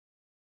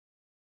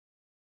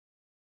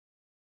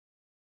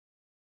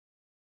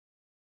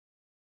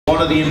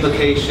what are the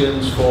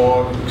implications,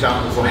 for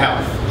example, for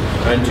health?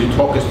 And to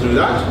talk us through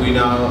that, we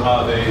now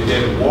have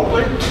David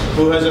Wortley,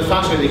 who has a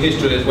fascinating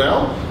history as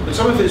well. But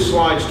some of his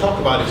slides talk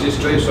about his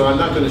history, so I'm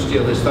not going to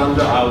steal his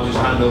thunder. I'll just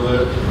hand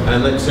over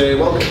and let's say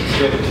welcome,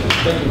 David.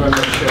 Thank you very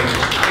much.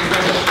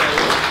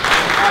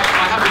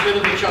 I have a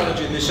bit of a challenge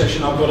in this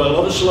session. I've got a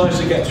lot of slides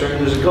to get through,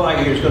 and there's a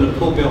guy here who's going to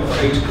pull me off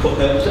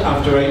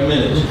after 8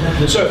 minutes.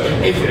 So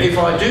if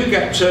I do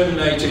get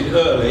terminated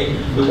early,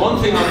 the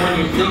one thing I want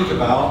you to think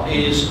about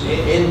is,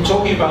 in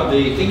thinking about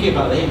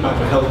the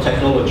impact of health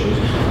technologies,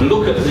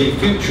 look at the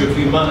future of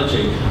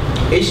humanity.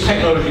 Is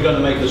technology going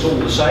to make us all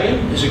the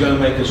same? Is it going to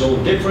make us all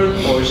different?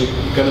 Or is it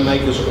going to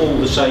make us all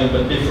the same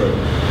but different?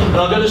 And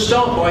I'm going to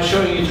start by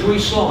showing you 3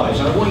 slides,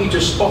 and I want you to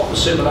spot the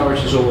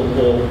similarities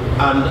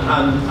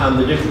and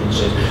the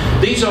differences.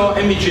 These are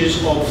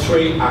images of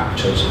 3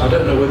 actors. I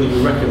don't know whether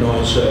you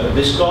recognise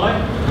this guy,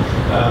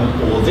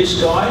 or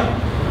this guy,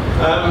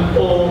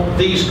 or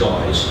these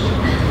guys.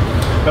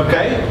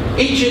 Okay?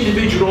 Each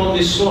individual on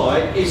this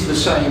slide is the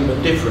same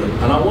but different,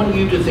 and I want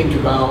you to think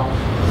about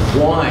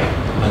why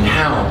and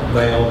how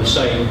they are the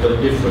same but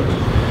different.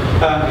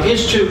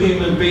 Here's 2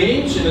 human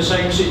beings in the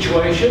same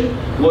situation,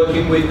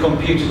 working with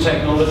computer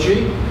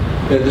technology.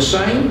 They're the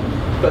same,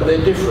 but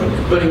they're different.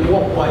 But in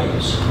what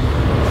ways?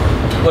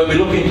 When we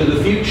look into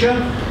the future,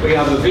 we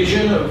have a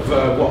vision of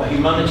what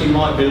humanity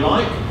might be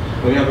like.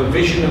 We have a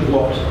vision of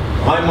what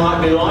I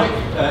might be like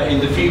in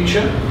the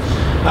future.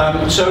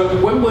 So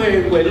when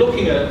we're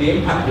looking at the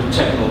impact of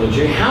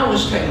technology, how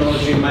has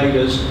technology made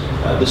us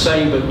the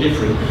same but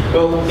different?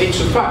 Well, it's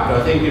a fact,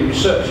 I think, in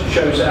research it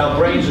shows that our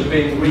brains are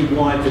being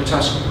rewired for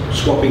task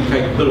swapping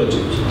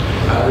capabilities.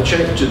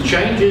 The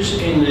changes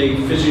in the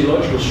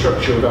physiological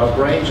structure of our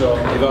brains are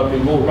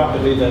developing more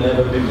rapidly than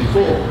ever been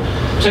before.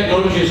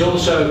 Technology is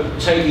also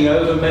taking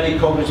over many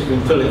cognitive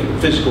and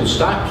physical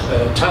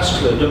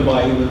tasks that are done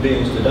by human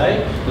beings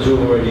today, as we've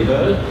already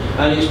heard,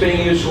 and it's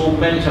being used for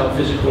mental,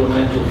 physical and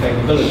mental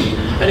capability.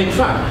 And in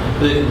fact,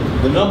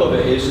 the nub of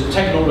it is that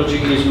technology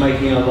is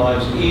making our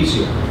lives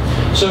easier.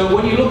 So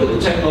when you look at the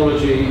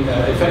technology,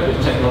 effect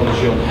of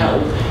technology on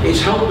health,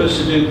 it's helped us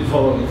to do the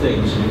following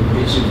things.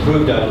 It's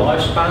improved our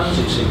lifespans,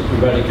 it's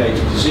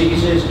eradicated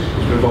diseases,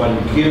 it's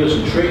provided cures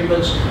and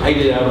treatments,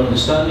 aided our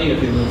understanding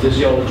of human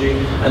physiology,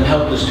 and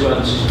helped us to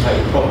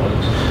anticipate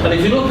problems. And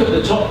if you look at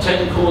the top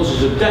 10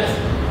 causes of death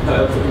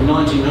from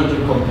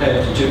 1900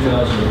 compared to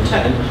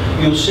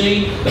 2010, you'll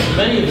see that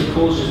many of the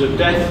causes of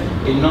death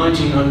in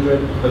 1900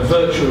 have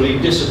virtually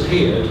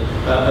disappeared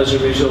as a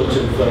result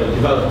of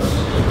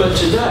development. But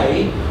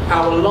today,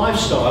 our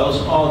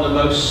lifestyles are the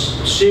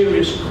most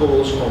serious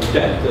cause of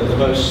death. They're the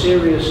most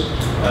serious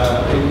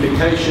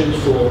implications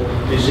for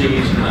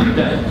disease and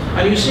death.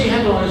 And you see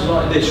headlines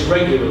like this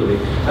regularly.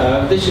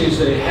 This is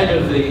the head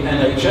of the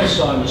NHS,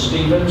 Simon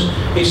Stevens.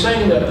 He's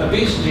saying that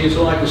obesity is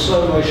like a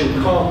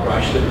slow-motion car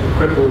crash that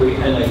could cripple the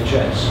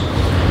NHS.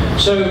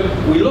 So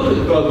we look at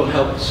the global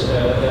health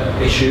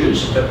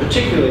issues,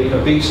 particularly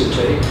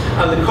obesity,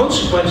 and the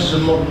consequences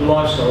of modern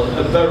lifestyle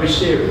are very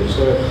serious.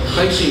 They're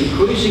facing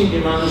increasing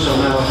demands on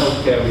our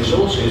healthcare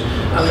resources,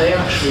 and they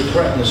actually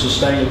threaten the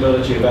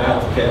sustainability of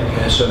our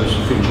healthcare service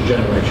for future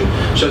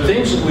generations. So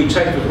things that we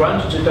take for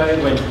granted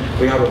today, when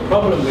we have a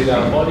problem with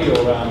our body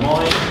or our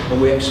mind, and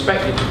we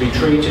expect it to be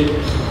treated,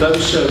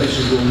 those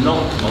services will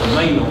not or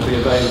may not be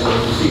available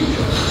in the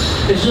future.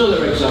 It's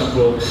another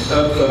example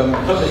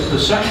of public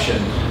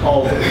perception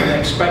of an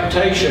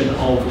expectation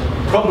of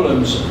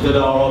problems that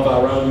are of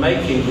our own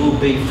making will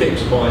be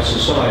fixed by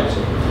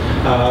society.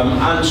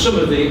 And some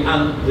of the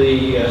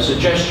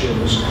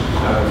suggestions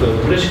for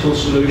the political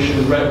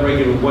solution,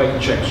 regular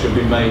weight checks should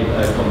be made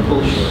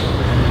compulsory.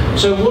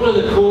 So what are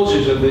the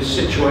causes of this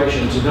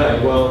situation today?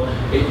 Well,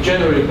 it's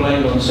generally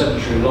blamed on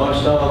sedentary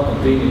lifestyle,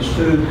 convenience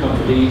food,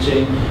 comfort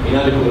eating,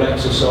 inadequate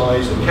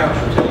exercise, the couch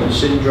potato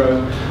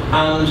syndrome,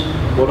 and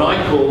what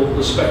I call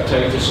the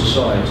spectator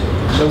society.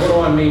 So what do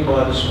I mean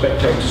by the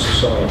spectator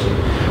society?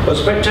 Well,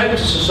 spectator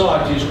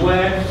society is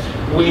where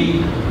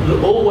we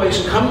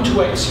always come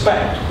to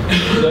expect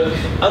that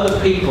other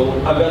people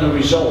are going to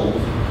resolve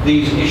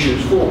these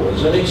issues for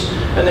us.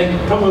 And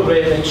then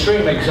probably an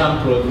extreme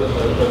example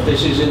of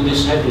this is in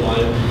this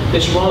headline,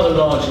 this rather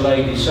large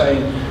lady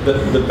saying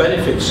that the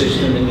benefit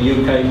system in the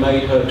UK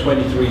made her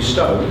 23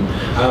 stone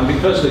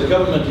because the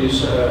government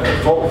is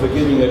at fault for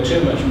giving her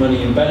too much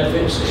money in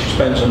benefits that she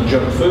spends on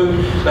junk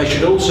food. They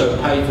should also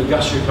pay for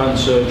gastric band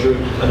surgery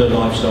and a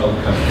lifestyle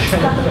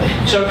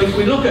coach. So if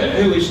we look at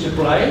who is to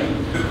blame,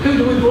 who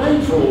do we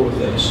blame for all of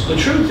this? The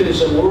truth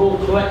is that we're all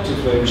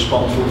collectively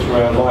responsible for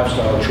our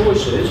lifestyle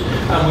choices,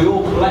 and we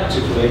all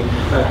collectively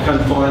can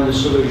find the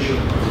solution.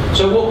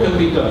 So what can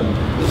be done?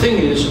 The thing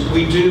is,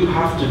 we do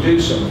have to do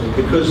something,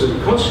 because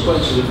the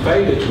consequences of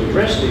failure to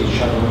address these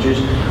challenges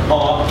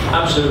are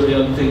absolutely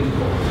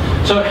unthinkable.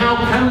 So how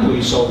can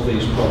we solve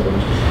these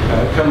problems?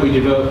 Can we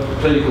develop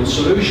clinical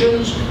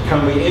solutions?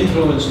 Can we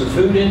influence the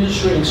food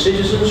industry and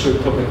citizens through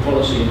public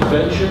policy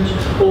interventions?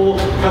 Or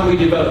can we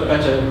develop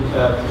better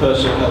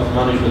personal health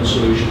management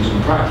solutions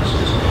and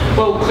practices?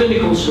 Well,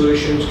 clinical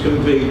solutions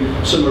can be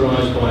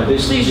summarised by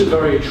this. These are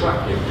very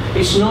attractive.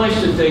 It's nice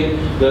to think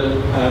that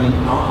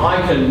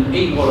I can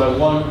eat what I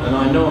want and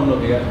I know I'm not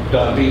going to get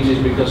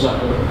diabetes because I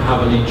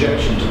have an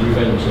injection to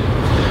prevent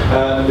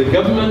it. The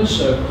governments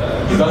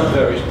develop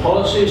various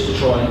policies to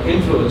try and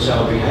influence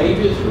our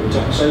behaviour through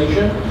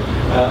taxation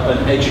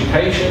and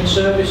education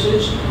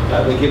services.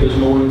 They give us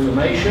more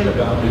information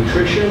about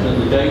nutrition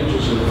and the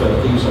dangers of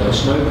things like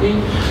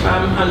smoking.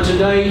 And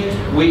today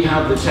we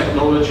have the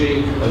technology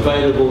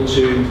available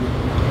to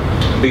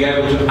be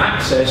able to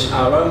access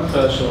our own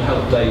personal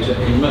health data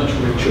in much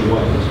richer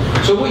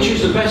ways. So which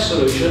is the best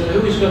solution?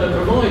 Who is going to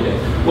provide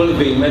it? Will it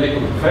be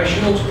medical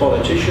professionals,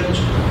 politicians,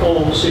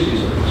 or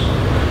citizens?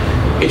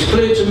 It's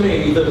clear to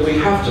me that we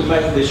have to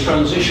make this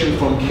transition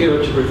from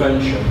cure to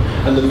prevention,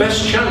 and the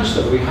best chance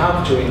that we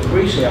have to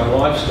increasing our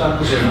life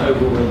standards and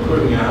overall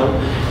improving our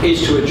health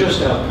is to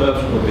adjust our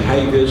personal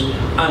behaviours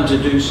and to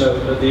do so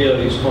at the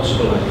earliest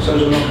possible age.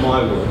 Those are not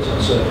my words,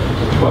 that's a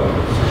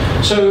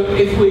quote. So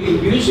if we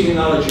use the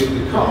analogy of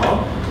the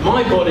car,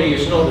 my body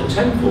is not a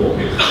temple,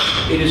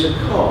 it is a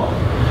car.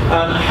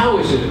 How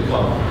is it a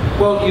car?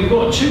 Well, you've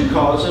got two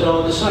cars that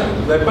are the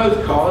same. They're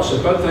both cars,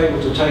 they're both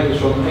able to take us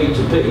from A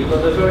to B,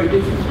 but they're very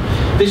different.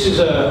 This is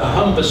a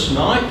Humber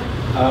Snipe.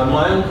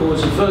 My uncle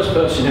was the first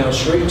person in our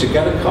street to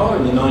get a car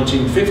in the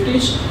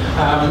 1950s,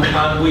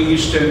 and we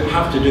used to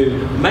have to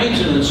do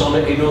maintenance on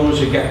it in order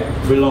to get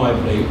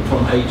reliably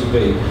from A to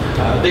B.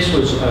 This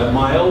was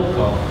my old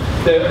car.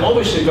 They're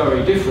obviously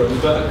very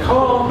different, but a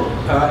car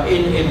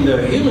in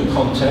the human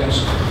context,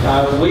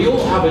 we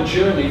all have a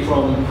journey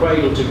from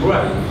cradle to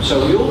grave.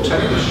 So we all take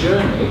this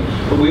journey,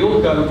 but we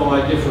all go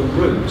by different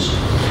routes.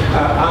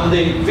 And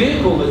the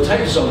vehicle that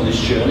takes us on this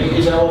journey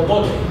is our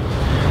body.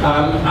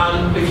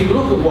 And if you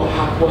look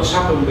at what's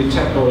happened with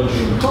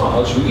technology in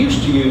cars, we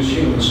used to use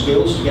human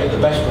skills to get the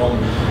best from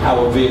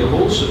our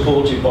vehicles,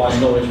 supported by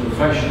knowledge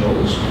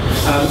professionals.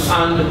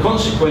 And the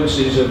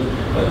consequences of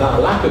that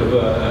lack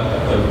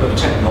of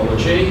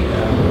technology,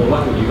 or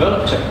lack of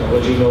developed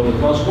technology in order to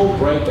cause more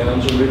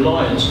breakdowns and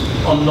reliance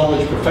on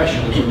knowledge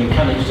professionals and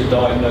mechanics to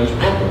diagnose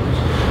problems.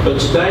 But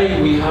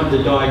today we have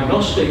the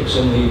diagnostics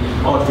and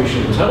the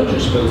artificial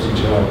intelligence built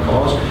into our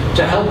cars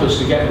to help us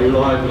to get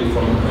reliably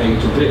from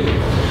A to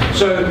B.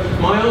 So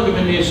my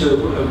argument is that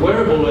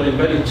wearable and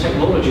embedded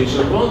technologies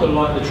are rather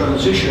like the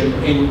transition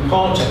in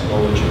car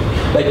technology.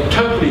 They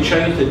totally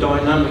change the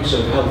dynamics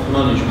of health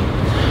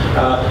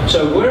management.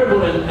 So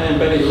wearable and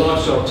embedded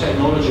lifestyle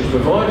technologies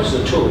provide us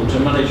the tool to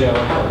manage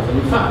our health, and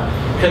in fact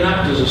can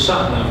act as a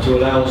sat-nav to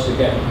allow us to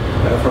get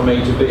from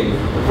A to B.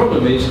 The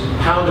problem is,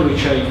 how do we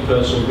change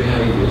personal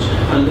behaviours,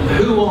 and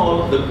who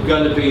are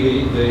going to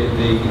be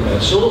the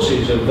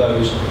sources of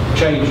those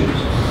changes?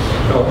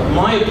 Well,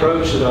 my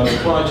approach that I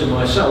apply to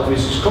myself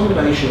is this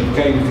combination of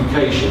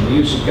gamification, the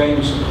use of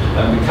games,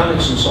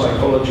 mechanics and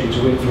psychology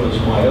to influence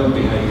my own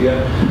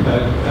behaviour,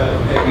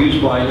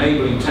 used by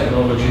enabling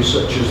technologies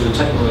such as the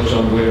technologies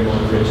I'm wearing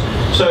on my wrist.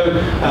 So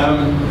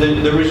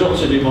the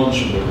results are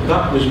demonstrable.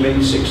 That was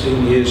me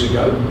 16 years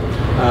ago,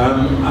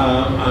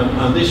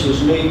 and this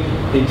was me.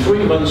 In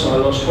 3 months I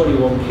lost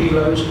 21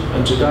 kilos,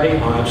 and today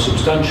I have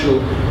substantial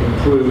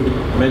improved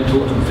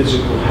mental and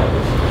physical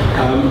health.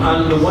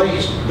 And the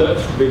ways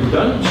that's been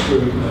done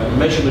through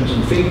measurement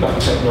and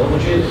feedback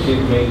technology that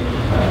give me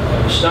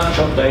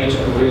snapshot data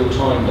and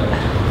real-time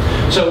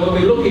data. So when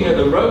we're looking at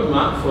the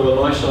roadmap for the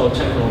lifestyle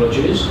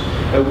technologies,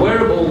 a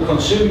wearable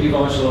consumer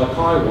device like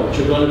iWatch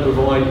are going to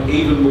provide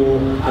even more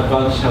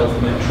advanced health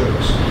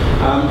metrics.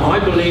 I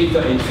believe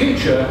that in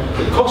future,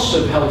 the costs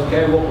of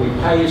healthcare, what we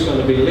pay, is going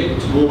to be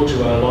linked more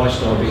to our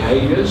lifestyle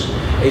behaviours.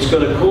 It's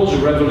going to cause a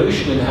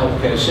revolution in the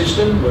healthcare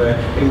system,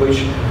 in which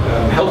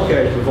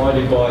healthcare is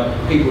provided by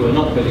people who are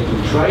not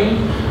medically trained.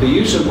 The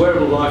use of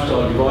wearable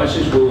lifestyle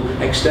devices will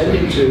extend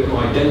into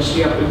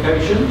identity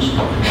applications,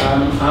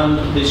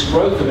 and this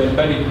growth of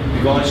embedded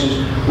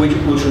devices, which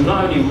will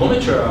not only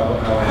monitor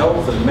our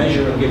health and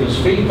measure and give us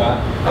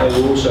feedback, they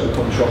will also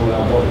control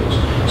our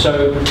bodies.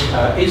 So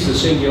is the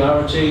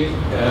singularity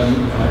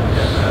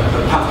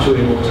a path to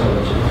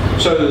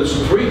immortality? So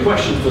there's 3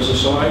 questions for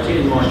society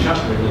in my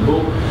chapter in the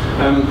book.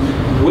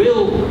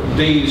 Will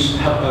these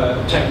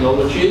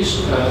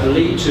technologies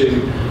lead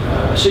to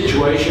a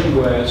situation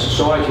where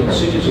society and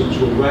citizens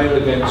will rail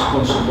against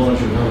constant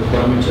monitoring of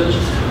health parameters?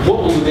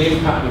 What will the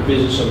impact of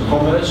business and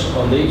commerce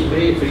on these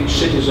be if each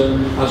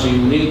citizen has a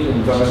unique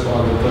and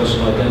verifiable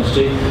personal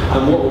identity?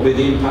 And what will be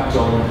the impact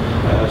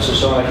on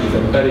society if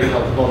embedded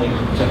health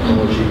monitoring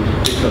technology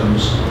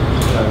becomes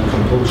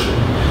compulsory?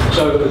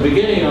 So at the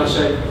beginning I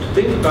said,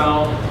 think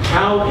about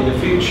how in the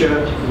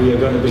future we are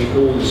going to be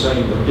all the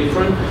same but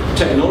different.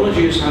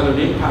 Technology has had an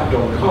impact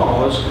on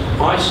cars.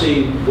 I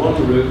see one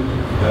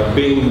route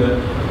being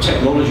that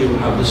technology will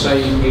have the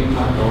same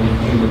impact on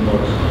human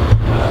body.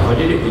 I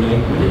did it in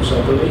 8 minutes,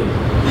 I believe.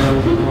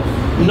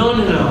 No.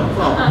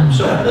 Oh,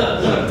 sorry.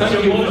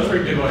 Thank you.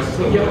 Monitoring devices.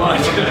 Yeah, right.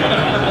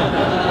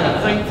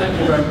 Thank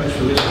you very much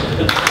for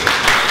listening.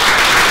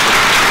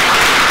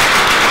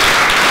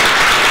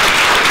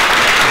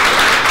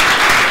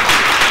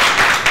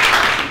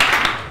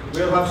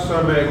 We'll have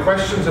some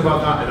questions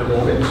about that in a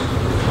moment.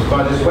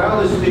 But as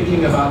well as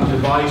thinking about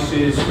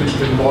devices which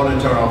can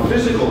monitor our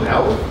physical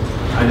health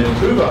and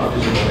improve our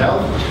physical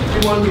health,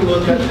 we want to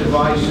look at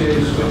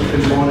devices which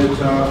can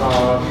monitor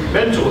our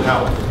mental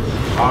health,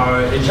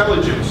 our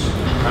intelligence,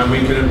 and we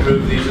can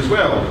improve these as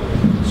well.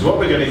 So what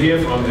we're going to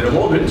hear from in a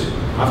moment,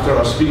 after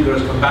our speaker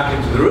has come back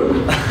into the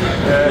room,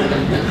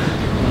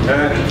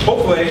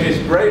 hopefully his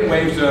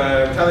brainwaves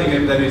are telling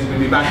him that he's going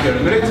to be back here in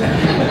a minute.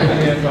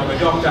 From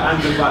Dr.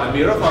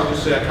 Vladimirov, I'll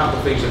just say a couple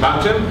of things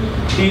about him.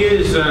 He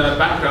is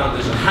background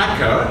as a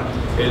hacker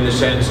in the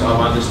sense of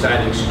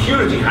understanding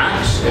security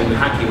hacks and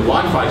hacking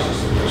Wi-Fi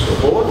systems and so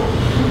forth.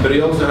 But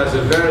he also has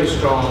a very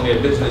strong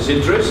business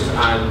interest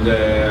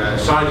and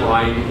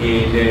sideline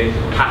in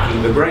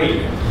hacking the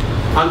brain.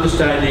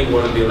 Understanding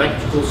what are the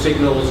electrical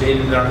signals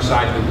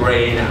inside the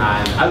brain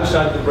and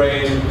outside the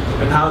brain,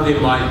 and how they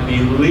might be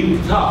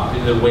linked up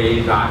in the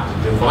way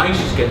that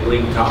devices get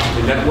linked up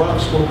to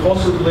networks, or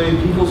possibly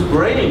people's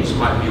brains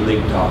might be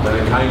linked up in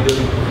a kind of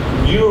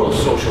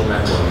neurosocial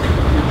network.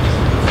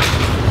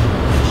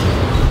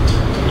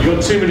 You've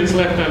got 2 minutes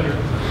left, Andrew.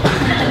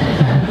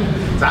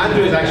 So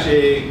Andrew is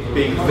actually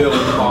being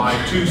filmed by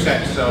 2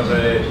 sets of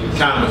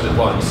cameras at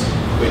once,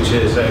 which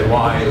is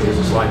why there's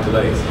a slight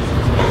delay.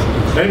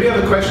 Anybody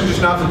have a question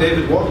just now for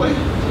David Wortley?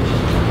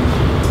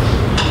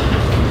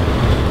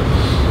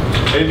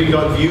 Anybody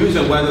got views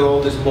on whether all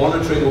this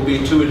monitoring will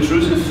be too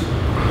intrusive?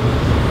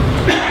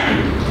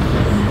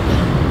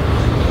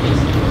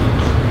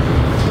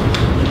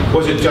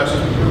 Was it just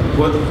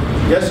what?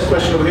 Yes,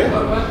 question over here.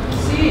 To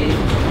see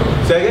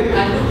it. Say again?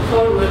 I look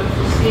forward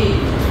to see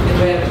the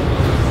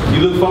wearables. You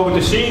look forward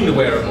to seeing the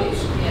wearables.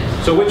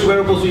 Yes. So which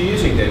wearables are you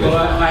using, David? Well,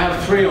 I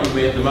have 3 on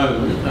me at the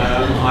moment.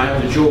 I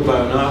have the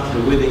Jawbone,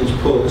 the Withings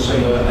Pulse,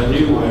 and a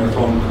new one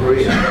from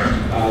Korea,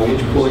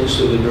 which points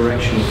to the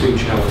direction of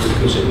future health,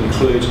 because it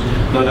includes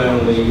not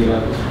only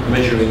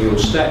measuring your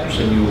steps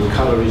and your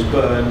calories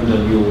burned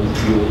and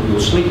your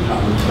sleep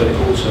patterns, but it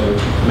also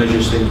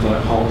measures things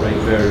like heart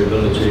rate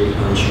variability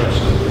and stress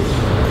levels.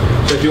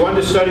 So if you want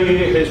to study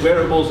his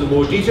wearables in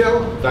more detail,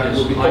 that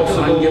will be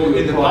possible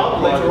in the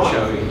lab later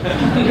on.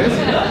 Yes.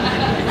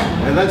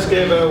 And let's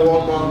give a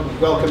warm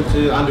welcome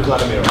to Andrew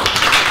Vladimirov.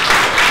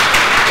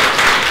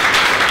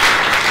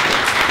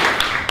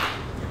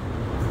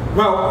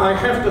 Well, I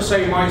have to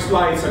say my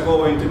slides are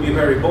going to be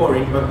very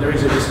boring, but there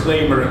is a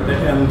disclaimer at the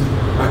end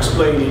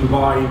explaining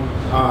why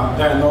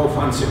there are no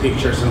fancy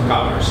pictures and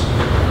colors.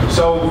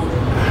 So,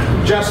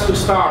 just to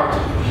start,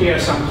 here are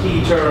some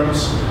key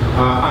terms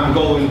I'm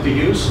going to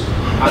use.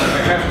 And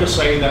I have to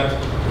say that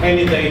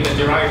any data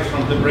derived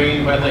from the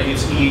brain, whether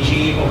it's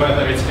EEG or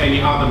whether it's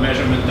any other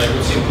measurement, I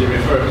would simply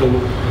refer to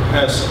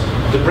as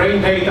the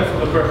brain data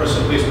for the purpose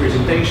of this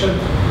presentation.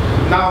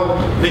 Now,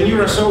 the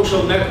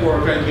neurosocial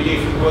network, I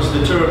believe it was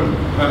the term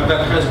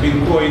that has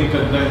been coined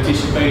at the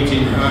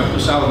anticipating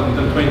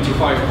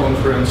 2025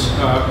 conference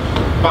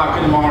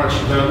back in March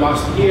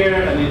last year,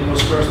 and it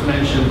was first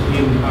mentioned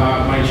in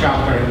my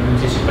chapter in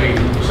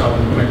anticipating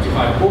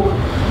 2025 book.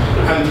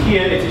 And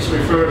here it is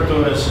referred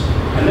to as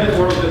a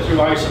network that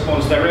relies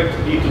upon direct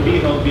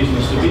B2B, not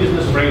business to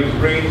business, brain to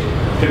brain,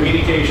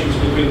 communications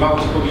between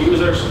multiple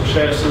users who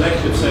share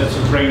selected sets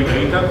of brain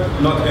data,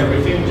 not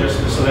everything,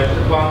 just the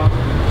selected one.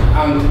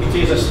 And it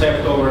is a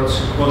step towards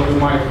what we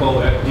might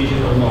call a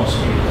digital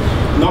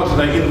noosphere. Not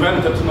the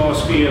invented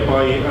noosphere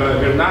by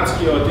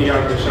Vernadsky or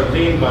Teilhard de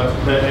Chardin, but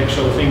the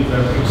actual thing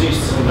that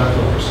exists and that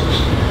works.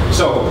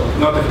 So,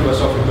 not a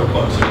philosophical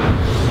concept.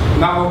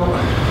 Now,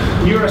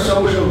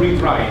 neurosocial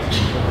read-write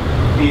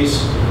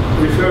is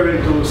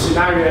referring to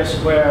scenarios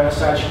where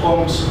such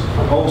comms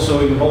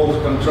also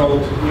involve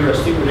controlled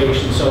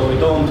neurostimulation, so we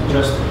don't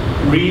just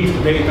read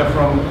data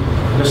from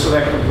the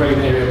selected brain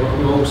area, but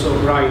we also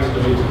write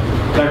to it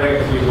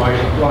directly by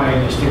applying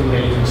a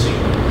stimulating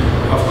signal.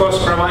 Of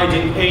course,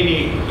 providing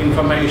any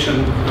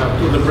information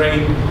to the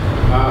brain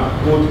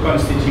would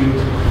constitute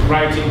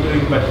writing to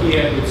it, but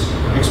here it's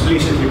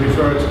explicitly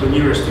referred to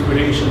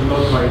neurostimulation,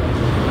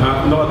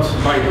 not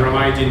by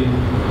providing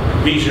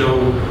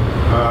visual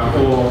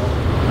or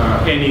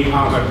any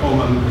other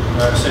common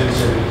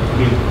sensory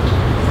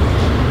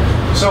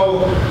input.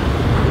 So,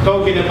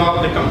 talking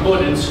about the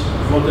components,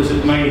 what is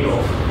it made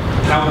of?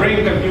 Now,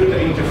 brain-computer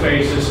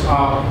interfaces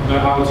are the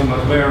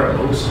ultimate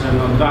wearables, and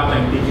on that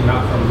I'm picking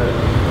up from the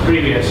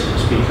previous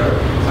speaker.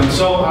 And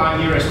so are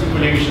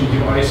neurostimulation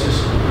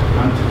devices,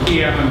 and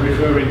here I'm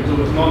referring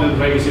to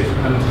non-invasive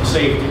and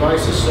safe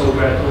devices, so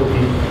we're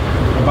talking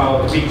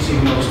about big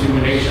signal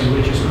stimulation,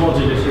 which is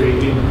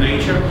modulatory in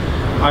nature.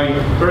 I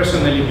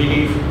personally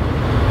believe,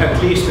 at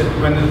least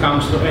when it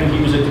comes to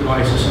end-user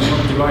devices and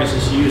not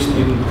devices used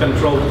in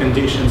controlled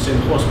conditions in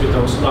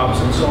hospitals,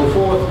 labs, and so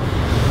forth,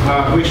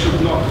 we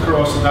should not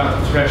cross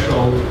that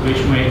threshold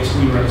which makes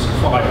neurons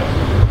fire.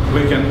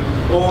 We can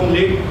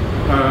only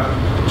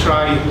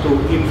try to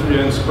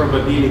influence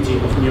probability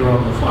of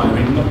neuronal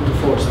firing, not to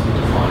force them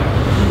to fire.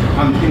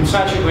 And in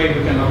such a way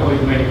we can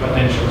avoid many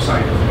potential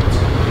side effects.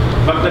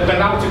 But the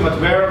penultimate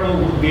wearable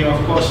would be, of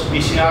course,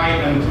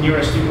 BCI and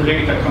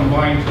neurostimulator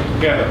combined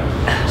together.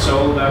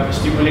 So that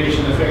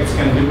stimulation effects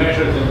can be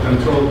measured and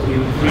controlled in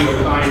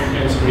real time,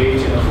 hence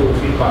creating a full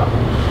feedback.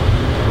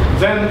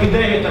 Then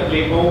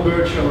inevitably all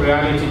virtual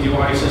reality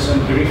devices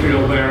and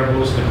peripheral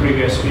wearables the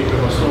previous speaker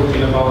was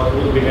talking about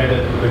will be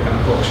added to the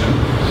concoction.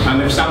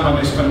 And if someone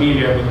is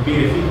familiar with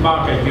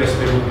biofeedback, I guess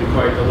there will be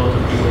quite a lot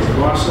of people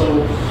who are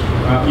so.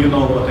 You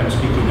know what I'm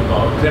speaking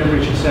about.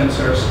 Temperature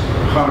sensors,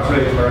 heart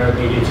rate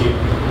variability,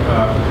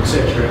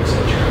 etc.,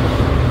 etc.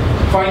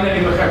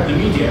 Finally, we have the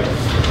media.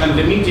 And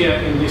the media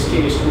in this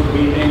case would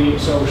be any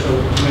social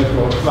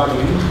network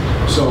plugin.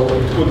 So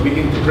it would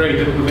be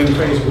integrated within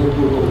Facebook,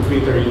 Google,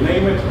 Twitter, you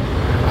name it.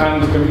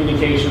 And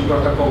communication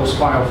protocols,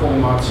 file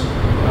formats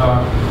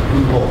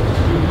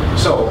involved.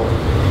 So,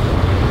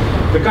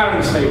 the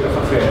current state of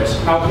affairs.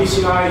 Now,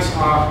 PCIs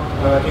are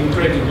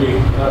incredibly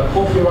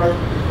popular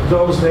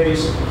those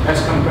days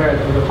as compared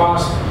to the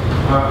past.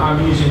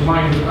 I'm using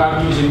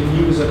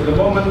Muse at the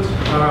moment.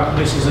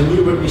 This is a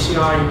newer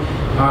PCI.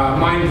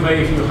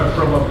 Mindwave, you have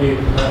probably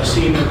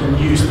seen it and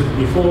used it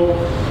before.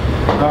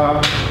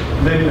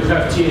 Then you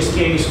have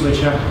TSKs,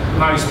 which are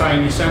nice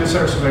tiny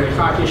sensors, very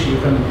hackish. You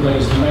can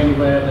place them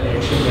anywhere. They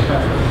actually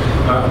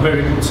have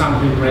very good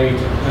sampling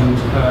rate and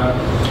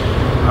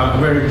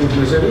very good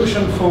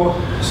resolution for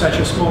such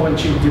a small and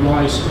cheap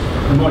device.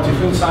 The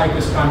Motive Insight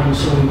is coming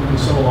soon, and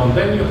so on.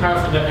 Then you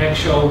have the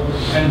actual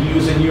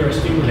end-user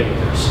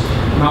neurostimulators.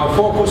 Now,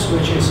 Focus,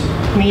 which is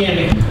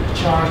nearly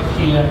charged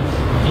here,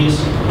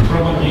 is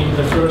probably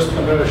the first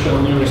commercial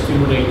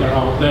neurostimulator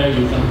out there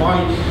you can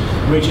buy,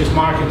 which is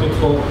marketed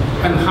for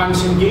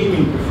enhancing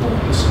gaming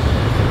performance.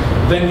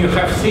 Then you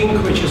have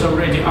Think, which is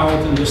already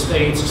out in the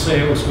States.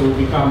 Sales will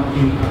become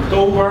in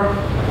October.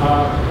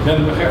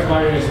 Then we have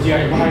various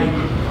DIY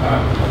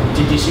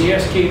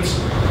TTCS kits.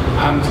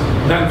 And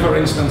then, for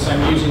instance,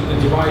 I'm using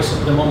a device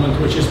at the moment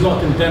which is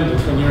not intended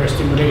for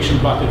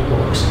neurostimulation, but it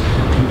works.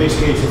 In this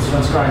case, it's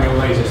transcranial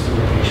laser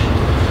stimulation,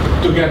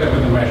 together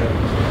with the measurement.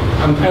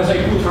 And as I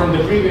put from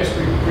the previous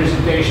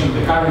presentation,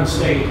 the current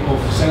state of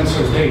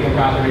sensors data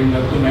gathering,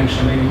 not to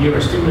mention any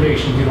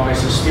neurostimulation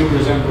devices, still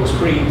resembles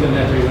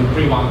pre-internet or even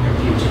pre-WAN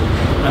computing.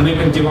 And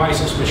even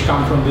devices which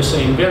come from the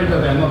same builder,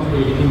 they're not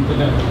really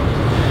internet.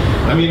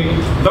 I mean,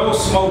 those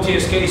small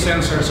TSK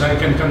sensors, I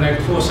can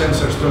connect 4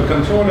 sensors to a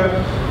controller,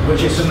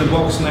 which is in the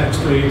box next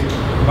to it,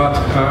 but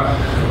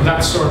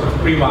that's sort of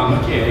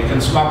pre-WAN. Okay, I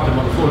can swap them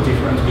on 4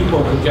 different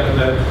people to get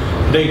the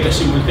data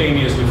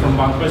simultaneously from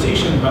one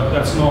position, but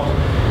that's not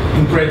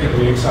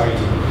incredibly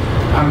exciting.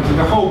 And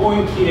the whole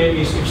point here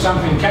is if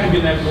something can be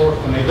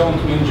networked, and I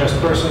don't mean just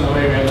personal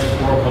area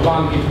network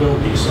alone, it will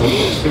be. So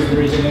if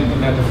there is an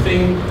Internet of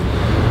Things,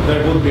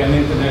 there would be an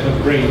Internet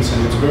of Brains,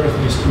 and its birth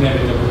is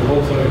inevitable,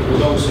 although it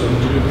would also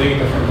include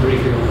data from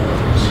peripheral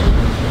networks.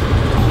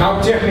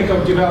 Now,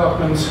 technical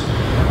developments,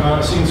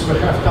 since we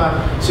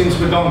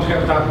don't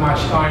have that much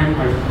time,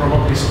 I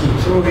probably skip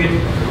through it,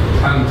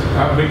 and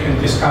we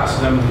can discuss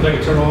them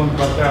later on,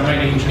 but there are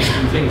many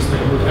interesting things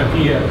that would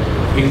appear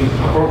in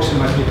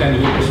approximately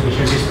 10 years, which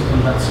are listed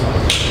on that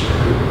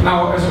slide.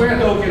 Now, as we're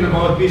talking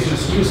about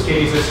business use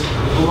cases,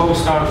 we'll all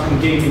start from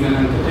gaming and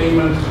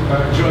entertainment,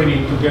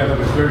 joining together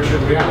with virtual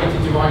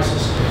reality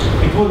devices.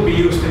 It will be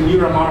used in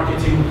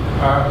neuromarketing,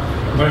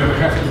 where we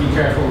have to be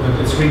careful that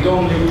it's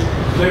read-only.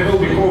 There will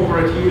be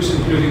corporate use,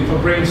 including for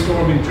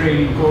brainstorming,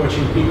 training,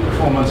 coaching, peak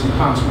performance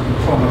enhancement,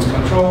 performance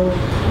control.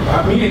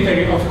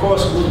 Military, of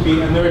course, would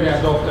be an early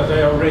adopter.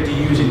 They are already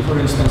using, for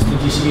instance, the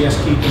DCS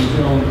kit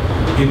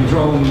in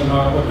drone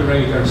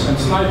operators and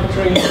sniper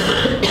training.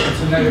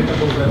 It's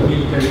inevitable that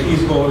military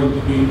is going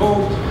to be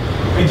involved.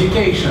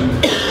 Education,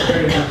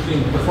 very good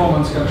thing,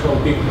 performance control,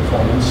 peak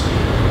performance.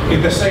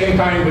 At the same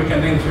time, we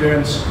can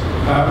influence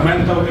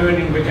mental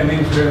learning, we can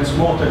influence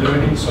motor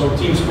learning, so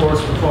team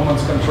sports,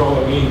 performance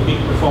control, again, peak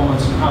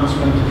performance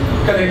enhancement,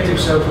 collective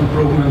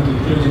self-improvement,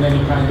 including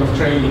any kind of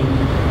training,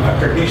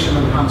 cognition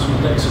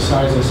enhancement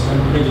exercises,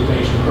 and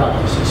meditation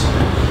practices.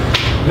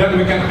 Then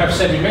we can have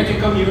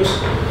semi-medical use,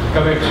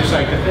 collective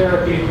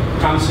psychotherapy,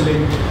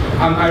 counseling,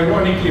 and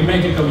ironically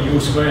medical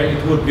use, where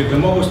it would be the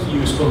most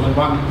useful, and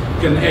one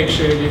can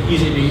actually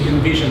easily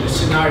envision a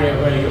scenario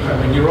where you have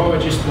a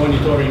neurologist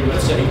monitoring,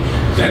 let's say,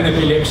 10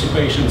 epilepsy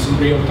patients in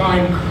real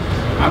time,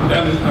 and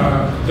then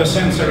the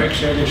sensor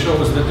actually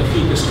shows that the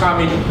feed is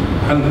coming,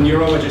 and the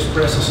neurologist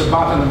presses a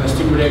button and a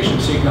stimulation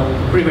signal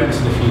prevents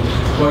the feed.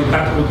 Well,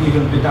 that would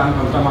even be done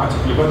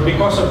automatically. But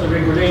because of the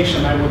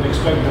regulation, I would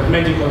expect that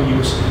medical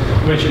use,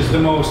 which is the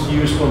most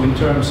useful in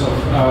terms of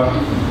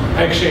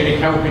actually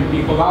helping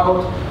people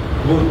out,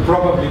 would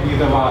probably be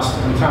the last,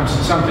 and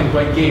something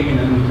like gaming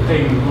and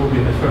entertainment will be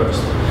the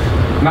first.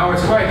 Now,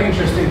 it's quite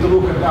interesting to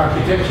look at the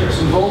architectures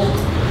involved.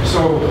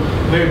 So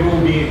there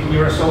will be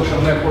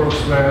neurosocial networks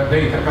where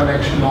data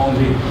collection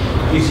only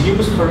is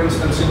used, for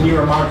instance, in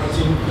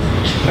neuromarketing.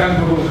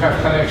 Then we will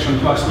have collection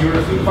plus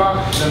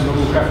neurofeedback. Then we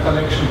will have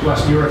collection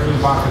plus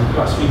neurofeedback and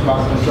plus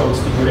feedback controlled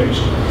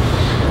stimulation.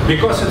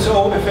 Because it's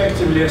all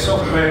effectively a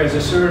software as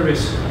a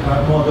service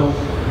model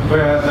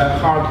where the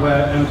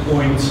hardware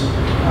endpoints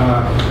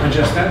are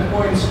just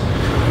endpoints.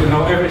 You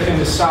know, everything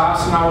is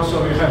SaaS now,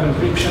 so we have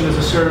encryption as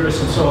a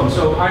service and so on.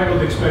 So I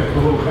would expect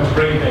we will have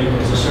brain data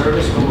as a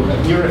service, we will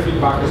have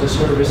neurofeedback as a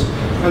service,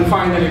 and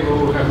finally we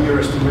will have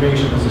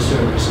neurostimulation as a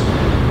service.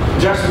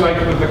 Just like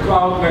with the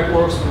cloud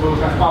networks, we will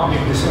have public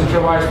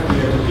decentralized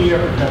peer-to-peer,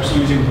 perhaps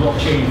using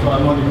blockchain for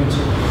anonymity.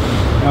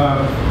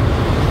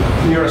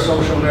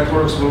 Neurosocial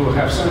networks, we will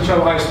have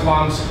centralized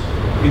ones,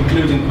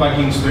 including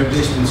plugins to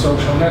existing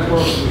social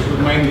networks, which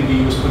would mainly be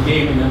used for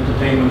gaming,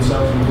 entertainment,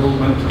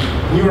 self-improvement,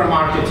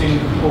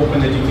 neuromarketing,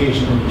 open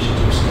education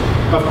initiatives.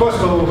 Of course,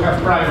 we will have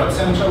private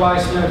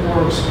centralized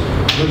networks,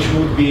 which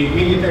would be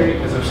military,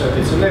 as I've said,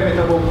 it's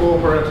inevitable,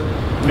 corporate,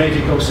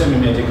 medical,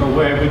 semi-medical,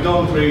 where we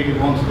don't really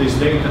want this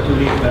data to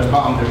leave the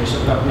boundaries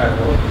of that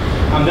network.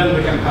 And then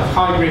we can have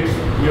hybrid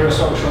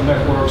neurosocial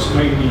networks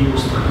mainly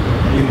used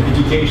in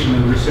education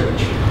and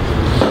research.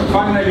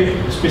 Finally,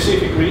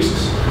 specific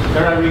risks.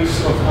 There are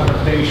risks of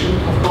adaptation,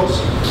 of course,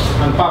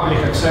 and public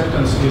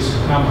acceptance is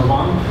number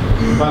one.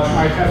 But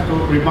I have to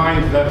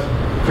remind that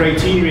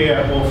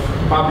criteria of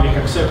public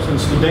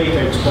acceptance to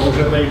data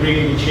exposure, they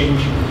really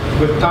change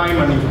with time,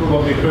 and you've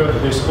probably heard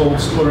this old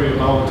story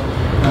about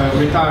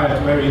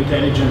retired, very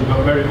intelligent,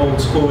 but very old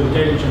school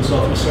intelligence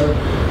officer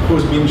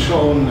who's been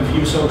shown a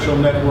few social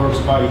networks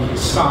by his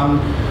son,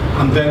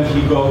 and then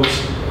he goes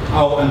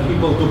out and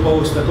people to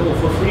post that all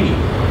for free.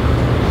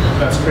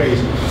 That's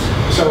crazy.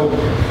 So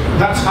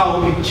that's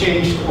how it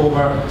changed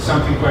over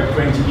something like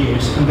 20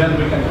 years. And then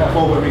we can have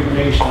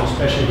over-regulation,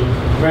 especially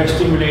where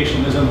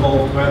stimulation is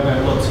involved, where there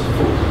are lots of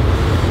food.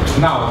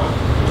 Now,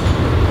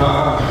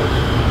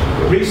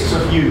 risks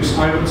of use.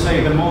 I would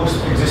say the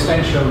most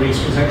existential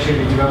risk is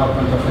actually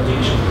development of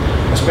addiction,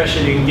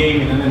 especially in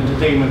gaming and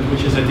entertainment,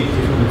 which is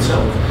addictive in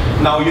itself.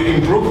 Now, you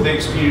improve the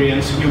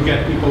experience, you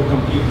get people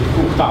completely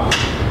hooked up.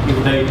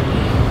 If they,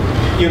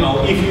 you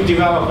know, if you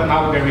develop an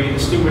algorithm,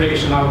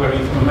 stimulation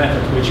algorithm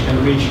method which can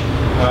reach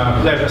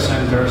pleasure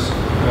centers,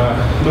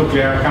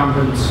 nuclear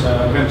accumbens,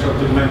 ventral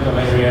tegmental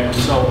area, and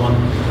so on,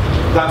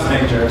 that's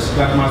dangerous.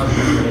 That must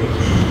be regulated.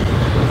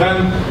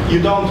 Then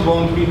you don't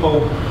want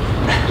people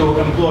to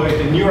employ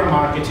it in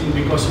neuromarketing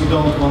because we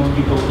don't want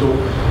people to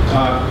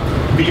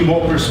be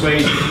more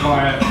persuasive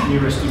via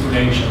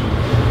neurostimulation.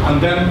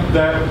 And then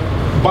the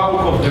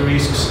bulk of the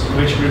risks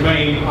which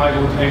remain, I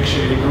would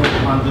actually group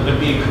under the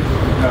big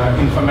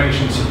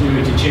information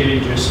security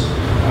challenges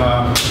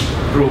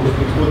group.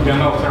 It would be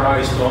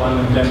unauthorized or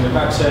unintended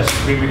access,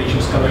 privilege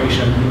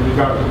escalation in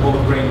regard to both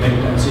brain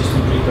data and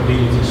system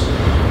capabilities,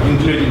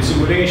 including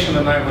simulation.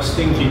 And I was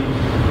thinking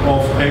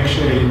of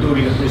actually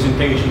doing a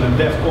presentation at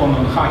DEF CON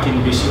on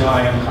hacking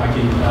BCI and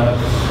hacking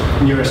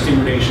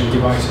neurostimulation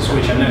devices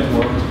which are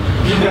networked.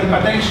 You can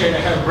potentially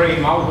have brain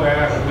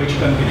malware which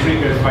can be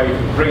triggered by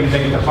brain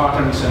data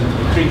patterns and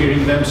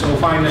triggering them, so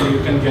finally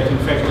you can get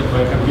infected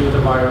by a computer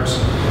virus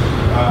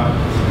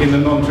in a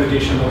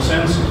non-traditional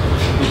sense.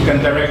 It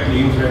can directly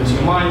influence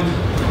your mind.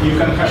 You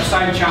can have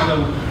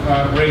side-channel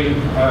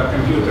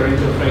brain-computer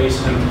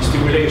interface and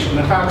stimulation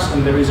attacks,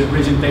 and there is a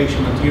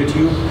presentation on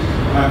YouTube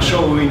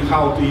showing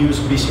how to use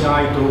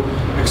BCI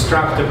to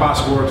extract the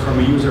password from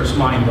a user's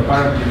mind.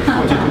 Apparently with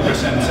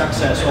 42%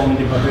 success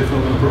only, but it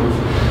will improve.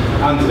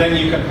 And then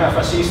you can have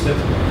assisted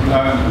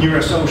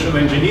neurosocial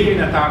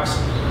engineering attacks,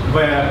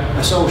 where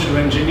a social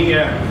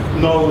engineer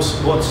knows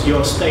what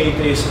your state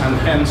is, and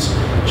hence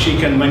she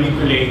can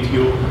manipulate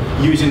you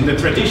using the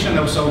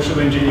traditional social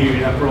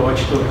engineering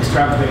approach to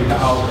extract data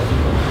out of you.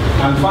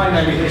 And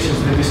finally, this is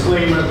the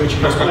disclaimer which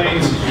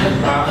explains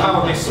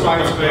how these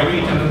slides were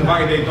written and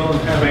why they don't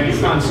have any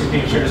fancy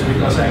pictures,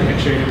 because I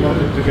actually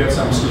wanted to get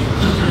some sleep.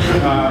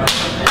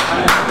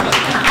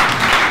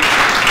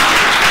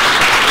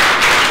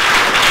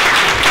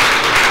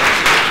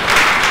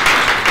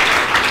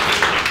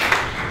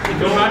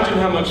 You can imagine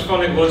how much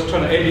fun it was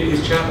trying to edit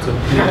his chapter.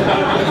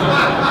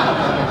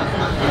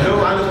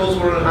 No animals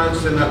were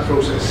enhanced in that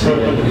process.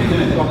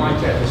 Well, my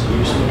cat is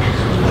used to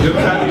it. Your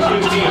cat is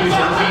used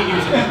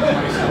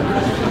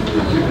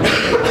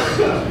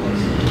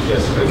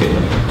Yes, okay.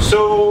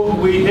 So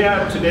we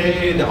have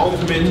today the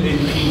ultimate in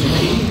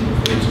P2P.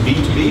 It's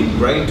B2B,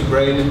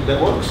 brain-to-brain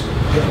networks.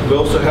 We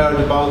also heard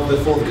about the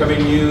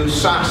forthcoming new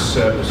SaaS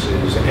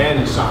services,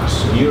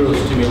 NSaaS,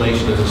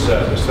 neurostimulation as a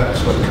service.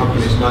 That's what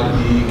companies might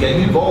be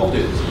getting involved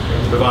in,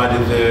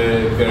 provided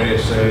the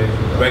various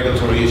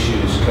regulatory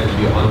issues can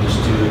be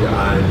understood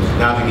and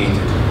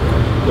navigated.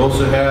 We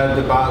also heard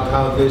about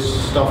how this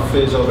stuff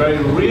is very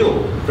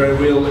real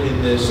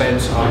in the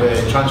sense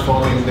of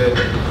transforming the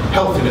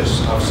healthiness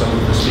of some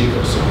of the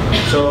speakers.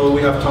 So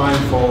we have time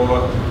for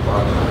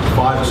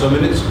 5 or so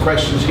minutes of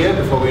questions here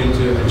before we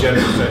into a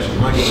general session.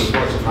 Michael,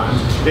 lots of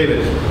hands.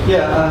 David?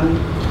 Yeah,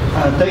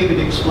 David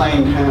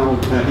explained how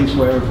his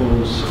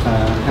wearables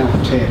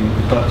helped him,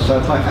 but so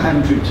I'd like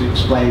Andrew to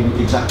explain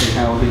exactly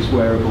how his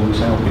wearable is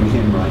helping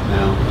him right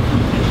now.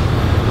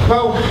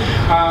 Well,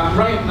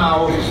 right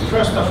now,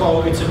 first of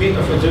all, it's a bit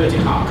of a dirty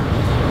hack.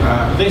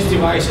 This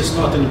device is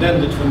not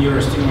intended for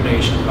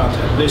neurostimulation, but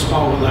at this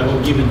power level,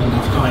 given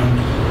enough time,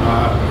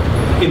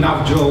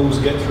 enough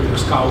joules get through the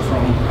skull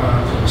from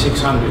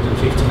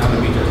 650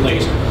 nanometer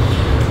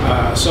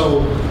laser.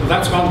 So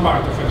that's one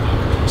part of a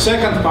hack.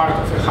 Second part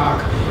of a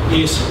hack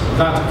is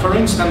that, for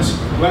instance,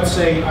 let's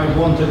say I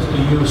wanted to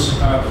use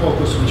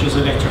Focus, which is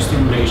an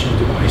electrostimulation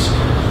device.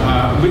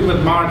 We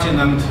with Martin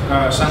and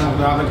some of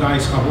the other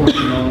guys are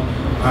working on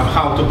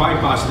how to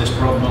bypass this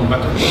problem, but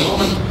at the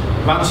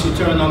moment, once you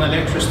turn on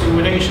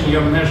electrostimulation,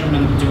 your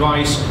measurement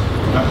device,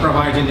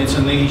 provided it's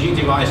an EEG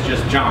device,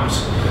 just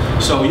jumps.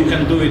 So you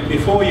can do it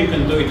before, you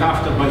can do it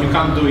after, but you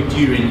can't do it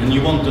during, and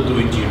you want to do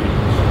it during.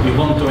 You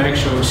want to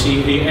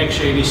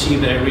actually see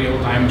the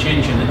real-time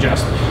change and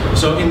adjust.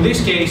 So in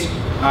this case,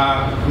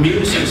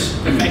 Muse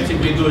is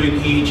effectively doing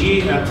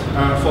EEG at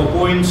 4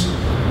 points,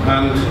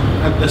 and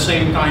at the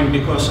same time,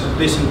 because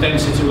this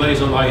intensity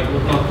laser light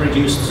would not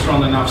produce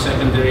strong enough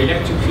secondary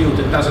electric field,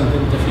 it doesn't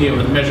interfere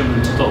with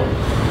measurements at all.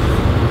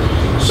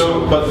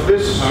 So, but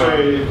this,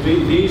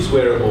 these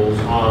wearables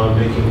are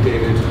making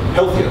David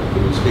healthier,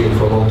 it's been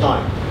for a long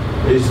time.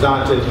 Is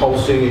that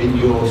pulsing in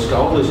your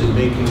skull? Is it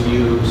making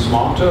you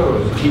smarter,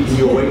 or is it keeping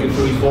you awake at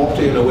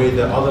 340 in a way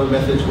that other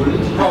methods wouldn't?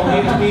 Well,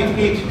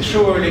 it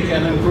surely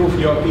can improve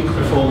your peak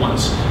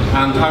performance.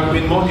 And I've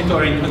been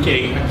monitoring,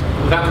 okay,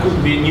 that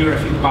could be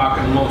neurofeedback,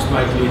 and most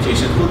likely it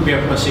is. It could be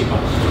a placebo.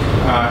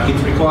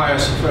 It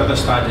requires further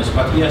studies,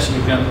 but yes,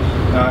 you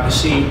can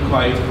see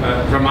quite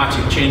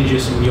dramatic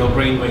changes in your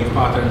brainwave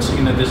patterns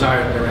in a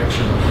desired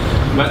direction.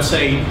 Let's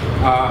say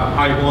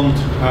I want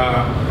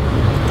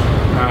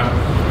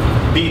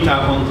beta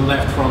on the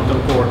left frontal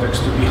cortex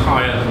to be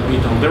higher than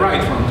beta on the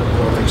right frontal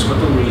cortex for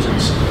 2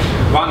 reasons.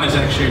 One is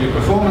actually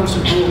performance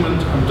improvement,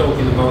 I'm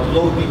talking about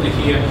low beta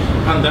here,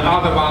 and the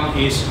other one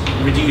is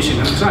reducing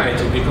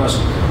anxiety, because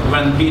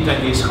when beta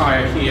is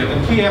higher here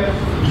than here,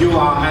 you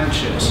are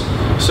anxious.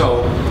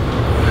 So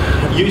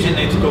using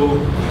it to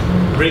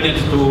bring it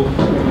to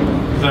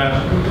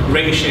the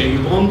ratio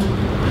you want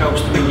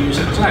helps to reduce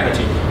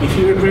anxiety. If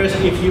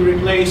you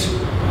replace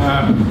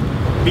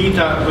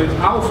beta with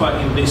alpha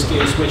in this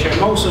case, which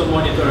I'm also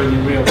monitoring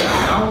in real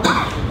time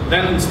now,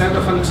 then instead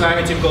of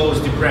anxiety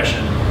goes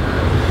depression.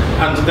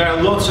 And there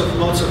are lots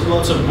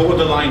of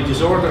borderline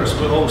disorders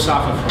we all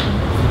suffer from.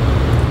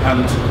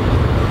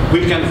 And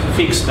we can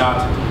fix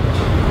that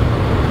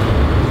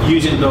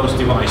using those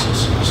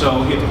devices.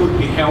 So it could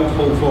be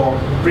helpful for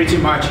pretty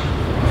much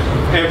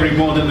every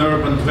modern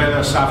urban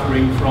dweller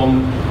suffering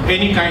from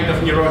any kind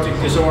of neurotic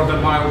disorder,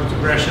 mild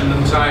depression,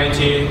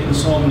 anxiety,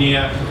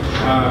 insomnia,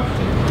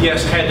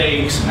 yes,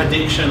 headaches,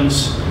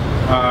 addictions,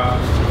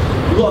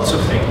 lots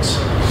of things.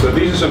 So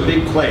these are some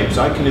big claims.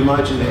 I can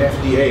imagine the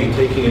FDA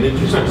taking an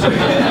interest in saying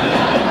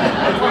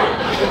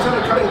let's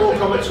have a couple more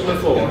comments from the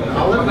floor.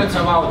 Comments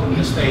are out in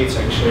the States,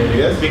 actually.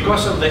 Yes.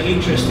 Because of the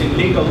interest in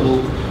legal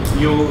loop,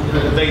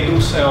 they do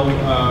sell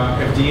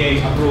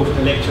FDA-approved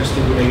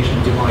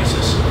electrostimulation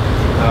devices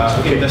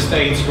in the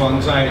States for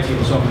anxiety,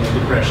 insomnia,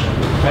 depression.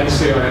 And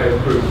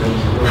CIA-approved them.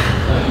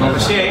 The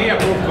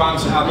CIA-approved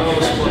ones are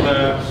those for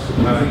the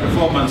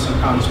performance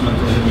enhancement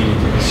of the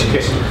military.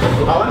 Okay.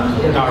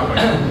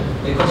 Alan?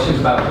 The question is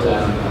about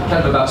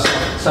kind of about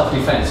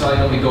self-defense. So I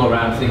normally go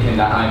around thinking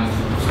that I'm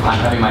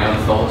having my own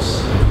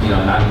thoughts, you know,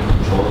 and I'm in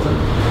control of them.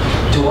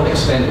 To what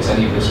extent is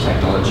any of this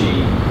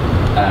technology?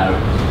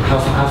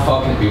 How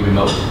far can it be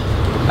remote,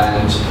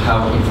 and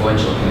how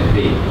influential can it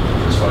be,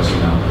 as far as you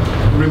know?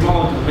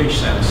 Remote in which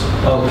sense?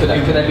 Oh, could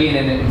I be in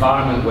an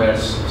environment where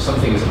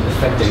something is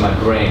affecting my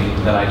brain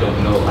that I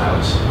don't know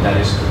about,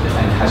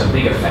 and has a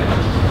big effect?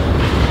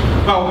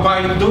 Well,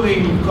 by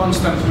doing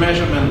constant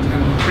measurement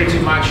and pretty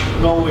much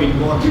knowing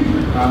what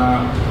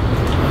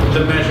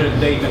the measured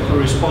data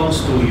corresponds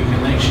to, you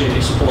can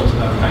actually spot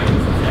that kind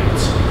of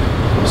effects.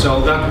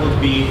 So that would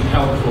be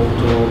helpful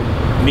to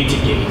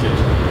mitigate it.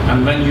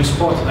 And when you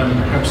spot them,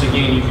 perhaps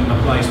again you can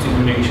apply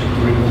stimulation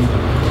to remove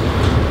them.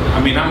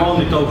 I mean, I'm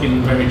only talking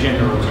in very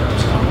general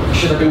terms now.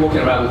 Should I be walking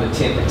around with a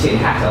tin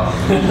hat on?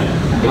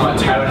 If I'm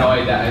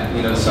paranoid that,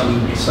 you know,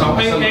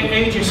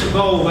 ages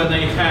ago, when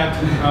they had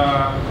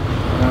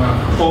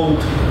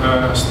old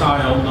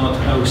style, not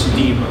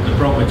LCD, but the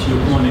proper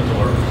tube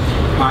monitor,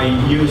 I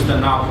used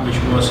an app which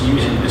was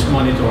using this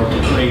monitor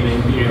to play the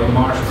Imperial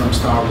March from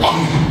Star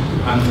Wars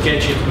and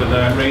catch it with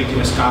a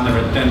radio scanner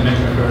at 10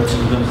 megahertz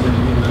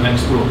in the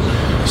next room.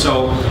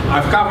 So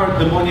I've covered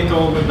the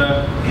monitor with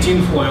the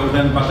tinfoil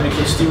then, but I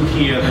could still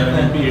hear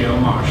the Imperial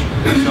March.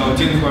 So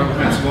tinfoil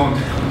hats won't.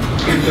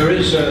 There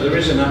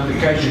is an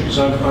application, because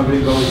I've been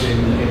involved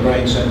in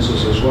brain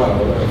sensors as well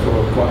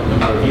for quite a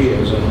number of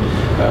years, and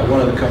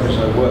one of the companies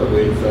I work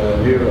with,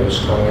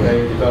 Neuroscientist,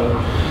 they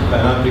developed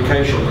an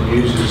application that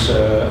uses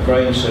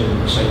brain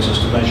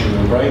sensors to measure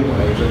your brain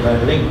waves, and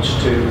they're linked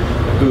to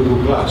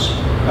Google Glass.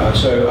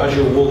 So as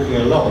you're walking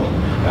along,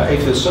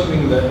 if there's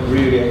something that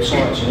really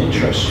excites and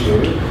interests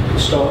you, it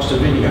starts to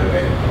video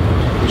it,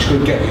 which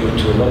could get you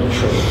into a lot of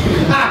trouble.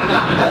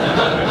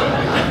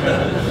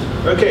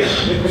 Okay,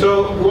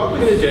 so what we're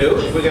going to do,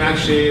 we're going to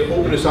actually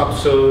open this up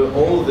so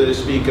all the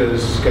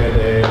speakers can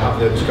have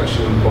their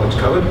discussion points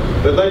covered.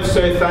 But let's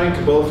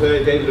thank both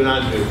David and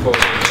Andrew for